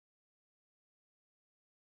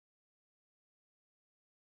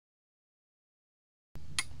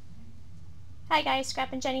Hi guys,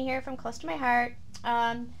 Scrap and Jenny here from Close to My Heart.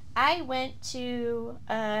 I went to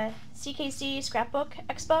a CKC Scrapbook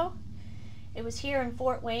Expo. It was here in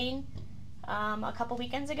Fort Wayne a couple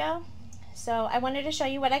weekends ago. So I wanted to show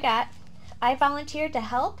you what I got. I volunteered to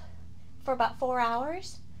help for about 4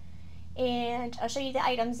 hours, and I'll show you the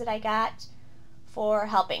items that I got for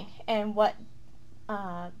helping and what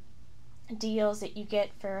deals that you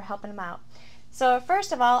get for helping them out. So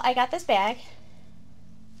first of all, I got this bag.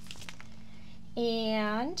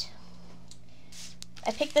 And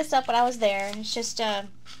I picked this up when I was there, and it's just a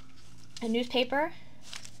newspaper,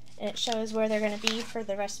 and it shows where they're going to be for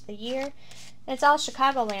the rest of the year. And it's all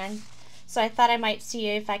Chicagoland, so I thought I might see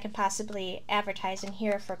if I can possibly advertise in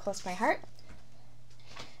here for Close to My Heart.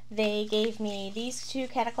 They gave me these two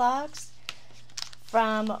catalogs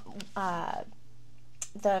from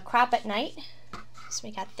the Crop at Night. So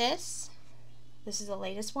we got this. This is the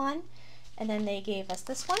latest one, and then they gave us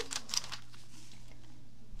this one.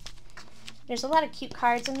 There's a lot of cute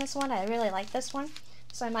cards in this one. I really like this one,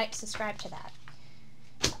 so I might subscribe to that.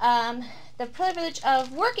 The privilege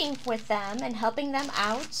of working with them and helping them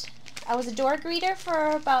out. I was a door greeter for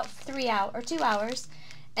about 2 hours,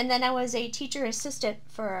 and then I was a teacher assistant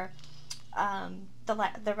for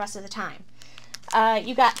the rest of the time.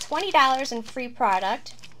 You got $20 in free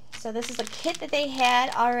product. So this is a kit that they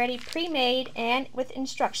had already pre-made and with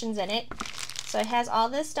instructions in it. So it has all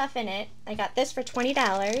this stuff in it. I got this for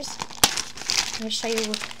 $20. I'm going to show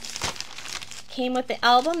you. Came with the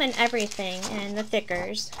album and everything, and the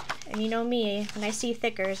thickers. And you know me, when I see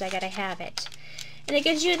thickers, I gotta have it. And it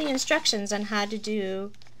gives you the instructions on how to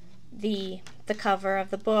do the cover of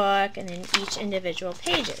the book and then each individual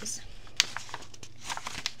pages.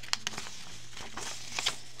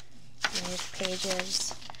 These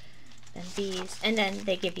pages, and these, and then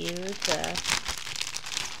they give you the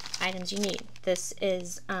items you need. This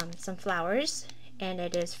is some flowers, and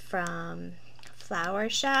it is from Flower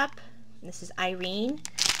Shop. This is Irene,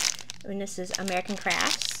 and this is American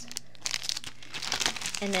Crafts.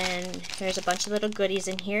 And then there's a bunch of little goodies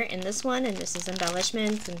in here in this one, and this is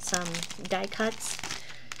embellishments and some die cuts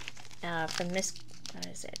from Miss, what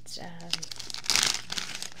is it?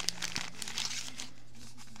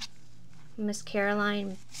 Miss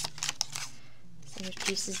Caroline. So there's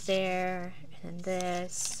pieces there, and then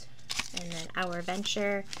this, and then Our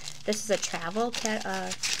Adventure. This is a travel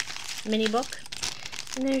mini book.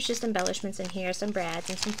 And there's just embellishments in here, some brads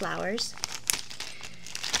and some flowers.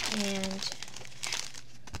 And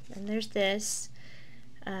then there's this,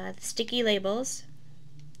 the sticky labels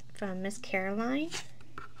from Miss Caroline.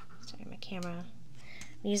 Sorry, my camera.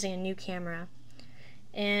 I'm using a new camera.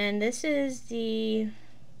 And this is the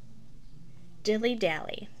Dilly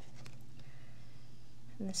Dally.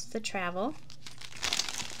 And this is the travel.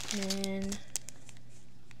 And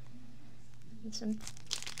some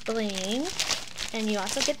bling. And you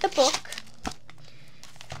also get the book.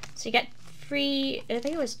 So you get free, I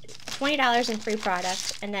think it was $20 in free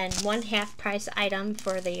product, and then 1/2 price item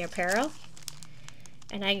for the apparel.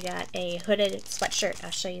 And I got a hooded sweatshirt.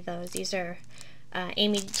 I'll show you those. These are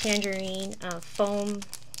Amy Tangerine foam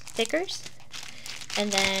thickers.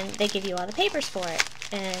 And then they give you all the papers for it.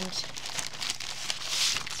 And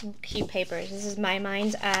some cute papers. This is My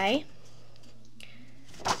Mind's Eye.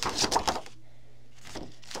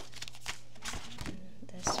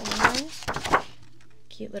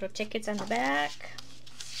 Cute little tickets on the back.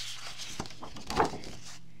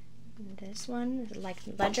 And this one is like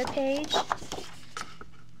ledger page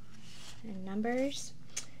and numbers.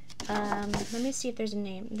 Let me see if there's a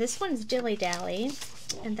name. This one's Dilly Dally,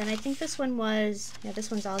 and then I think this one was, yeah,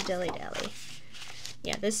 this one's all Dilly Dally.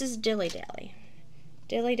 Yeah, this is Dilly Dally.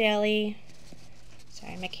 Dilly Dally.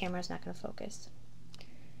 Sorry, my camera's not going to focus.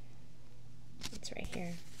 It's right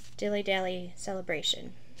here. Dilly Dally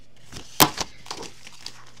Celebration.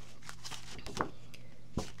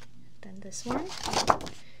 This one,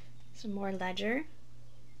 some more ledger.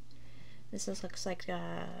 This looks like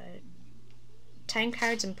time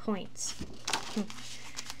cards and points.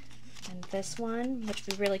 And this one, which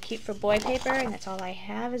would be really cute for boy paper, and that's all I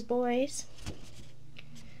have is boys.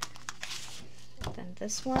 Then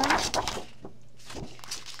this one.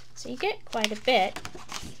 So you get quite a bit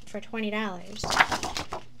for $20.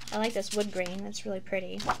 I like this wood grain, that's really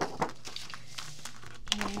pretty.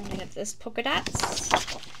 And I have this polka dots.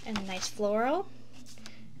 And a nice floral,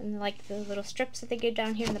 and like the little strips that they give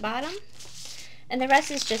down here in the bottom, and the rest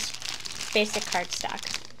is just basic cardstock.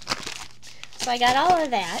 So I got all of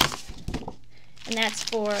that, and that's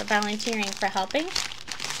for volunteering for helping.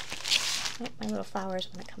 Oh, my little flowers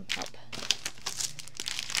want to come help.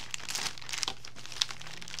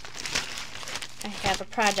 I have a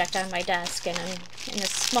project on my desk, and I'm in a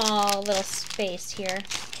small little space here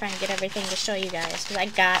trying to get everything to show you guys, because I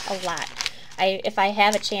got a lot. If I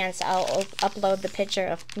have a chance, I'll upload the picture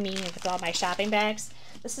of me with all my shopping bags.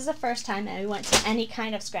 This is the first time I went to any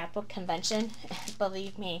kind of scrapbook convention.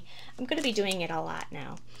 Believe me, I'm going to be doing it a lot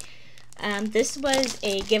now. This was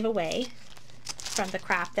a giveaway from the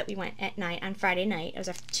craft that we went at night on Friday night. It was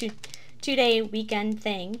a two-day weekend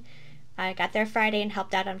thing. I got there Friday and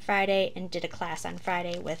helped out on Friday and did a class on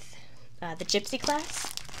Friday with the Gypsy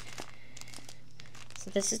class. So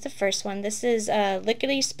this is the first one. This is a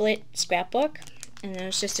lickety split scrapbook, and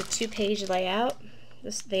it's just a 2-page layout.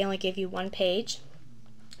 They only give you 1 page.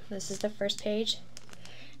 This is the first page.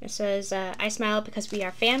 It says, I smile because we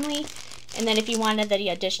are family. And then if you wanted the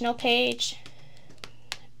additional page,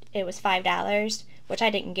 it was $5, which I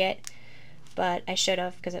didn't get, but I should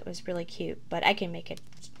have because it was really cute. But I can make it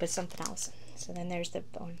with something else. So then there's the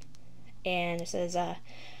bone. And it says,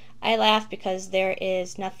 I laugh because there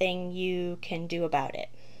is nothing you can do about it.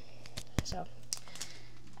 So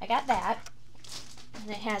I got that.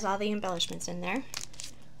 And it has all the embellishments in there.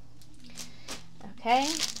 Okay.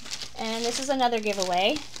 And this is another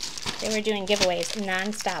giveaway. They were doing giveaways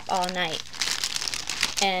non-stop all night.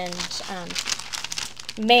 And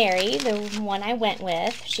Mary, the one I went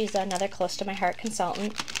with, she's another close to my heart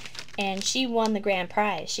consultant, and she won the grand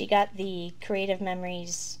prize. She got the Creative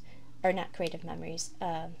Memories, or not Creative Memories,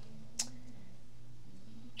 I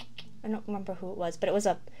don't remember who it was, but it was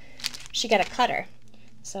she got a cutter.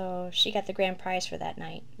 So she got the grand prize for that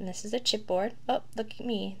night. And this is a chipboard. Oh, look at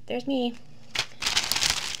me. There's me.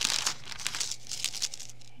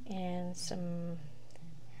 And some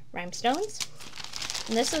rhinestones.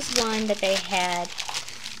 And this is one that they had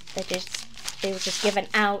that they were just given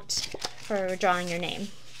out for drawing your name.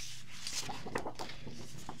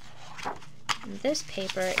 And this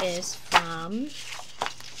paper is from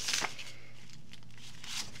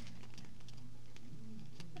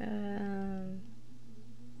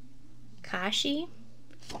Kashi.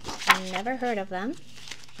 I've never heard of them,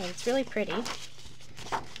 but it's really pretty.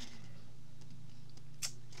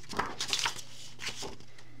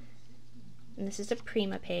 And this is a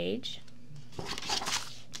Prima page.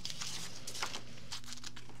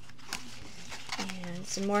 And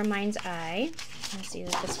some more Mind's Eye. Let's see,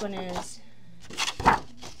 this one is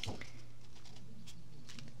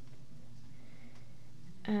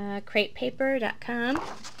cratepaper.com.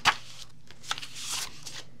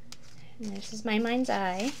 And this is my Mind's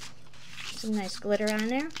Eye. Some nice glitter on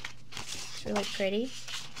there. It's really pretty.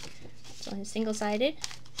 It's only single-sided.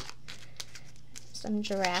 Some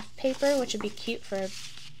giraffe paper, which would be cute for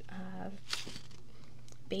a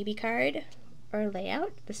baby card or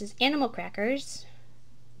layout. This is Animal Crackers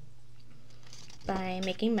by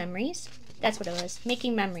Making Memories. That's what it was,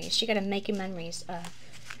 Making Memories. She got a Making Memories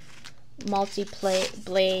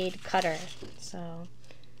multi-blade cutter. So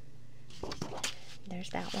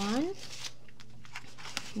there's that one.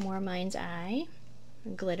 More Mind's Eye.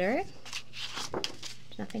 Glitter.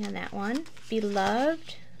 There's nothing on that one.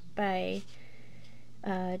 Beloved by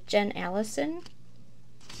Jen Allison,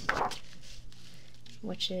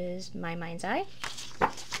 which is my Mind's Eye.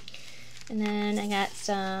 And then I got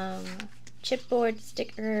some chipboard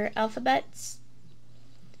sticker alphabets.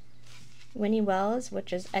 Winnie Wells,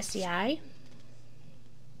 which is SEI.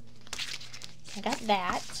 I got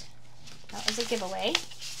that. That was a giveaway.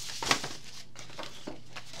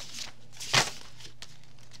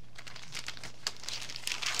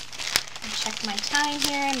 Check my time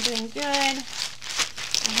here. I'm doing good.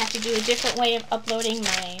 I have to do a different way of uploading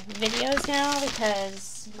my videos now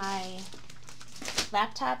because my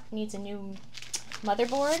laptop needs a new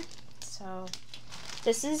motherboard. So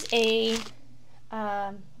this is a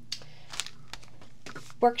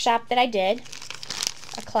workshop that I did,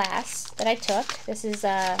 a class that I took. This is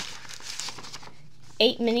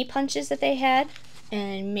 8 mini punches that they had,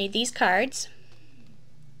 and made these cards.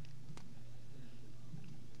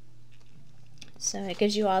 So it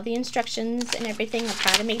gives you all the instructions and everything of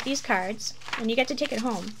how to make these cards, and you get to take it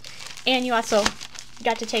home. And you also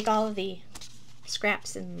got to take all of the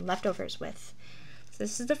scraps and leftovers with. So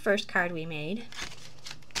this is the first card we made.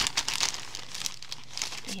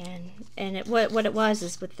 And what it was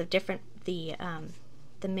is with the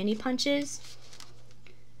mini punches,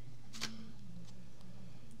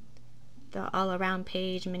 the all around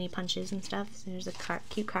page mini punches and stuff. So there's a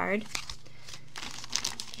cute card.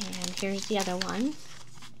 And here's the other one.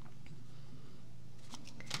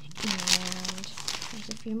 And there's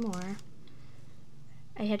a few more.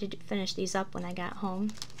 I had to finish these up when I got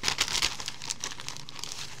home.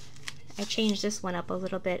 I changed this one up a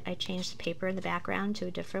little bit. I changed the paper in the background to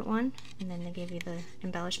a different one, and then they give you the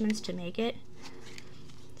embellishments to make it.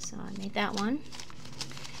 So I made that one,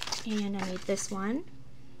 and I made this one.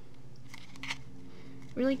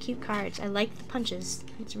 Really cute cards. I like the punches.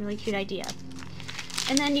 It's a really cute idea.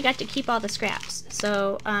 And then you got to keep all the scraps.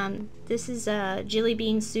 So this is Jilly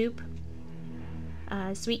Bean Soup,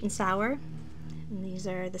 sweet and sour. And these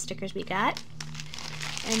are the stickers we got.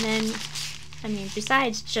 And then, I mean,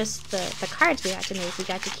 besides just the cards we got to make, we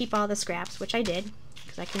got to keep all the scraps, which I did,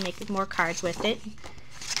 because I can make more cards with it.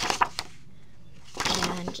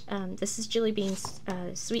 And this is Jilly Bean's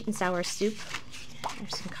sweet and sour soup.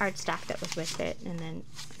 There's some cardstock that was with it. And then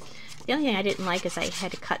the only thing I didn't like is I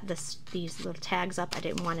had to cut these little tags up. I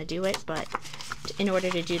didn't want to do it, but in order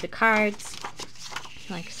to do the cards,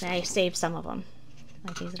 like I say, I saved some of them,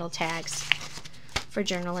 like these little tags for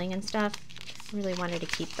journaling and stuff. I really wanted to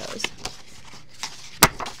keep those.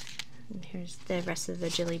 And here's the rest of the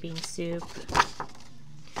Jilly Bean soup.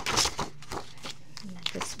 And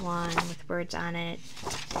this one with words on it.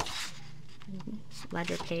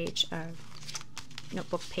 Ledger page,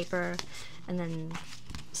 notebook paper, and then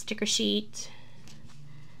sticker sheet.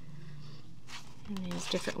 And there's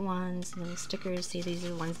different ones, and then stickers. See, these are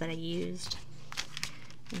the ones that I used.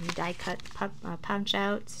 And die cut punch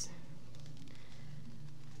outs.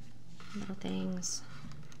 Little things.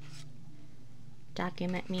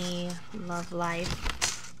 Document me, love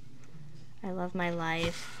life. I love my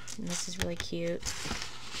life. And this is really cute.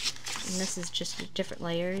 And this is just different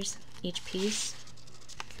layers, each piece.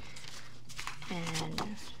 And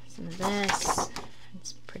some of this. And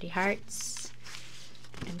some pretty hearts.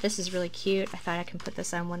 And this is really cute. I thought I can put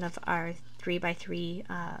this on one of our 3x3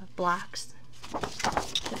 blocks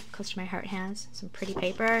that Close to My Heart has. Some pretty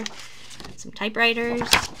paper. Some typewriters.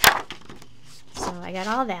 So I got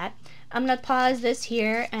all that. I'm going to pause this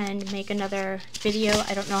here and make another video.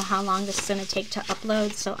 I don't know how long this is going to take to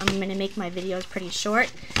upload, so I'm going to make my videos pretty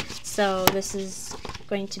short. So this is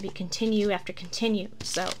going to be continue after continue.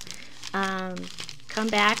 So come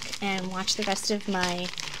back and watch the rest of my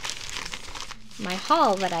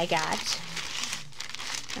haul that I got.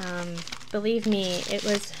 Believe me, it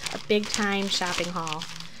was a big time shopping haul.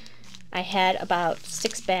 I had about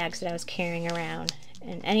 6 bags that I was carrying around.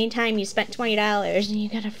 And anytime you spent $20, you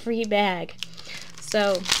got a free bag.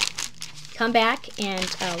 So come back and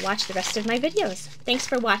watch the rest of my videos. Thanks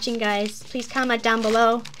for watching, guys. Please comment down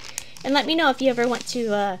below and let me know if you ever went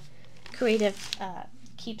to a creative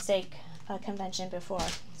keepsake convention before.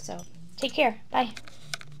 So take care. Bye.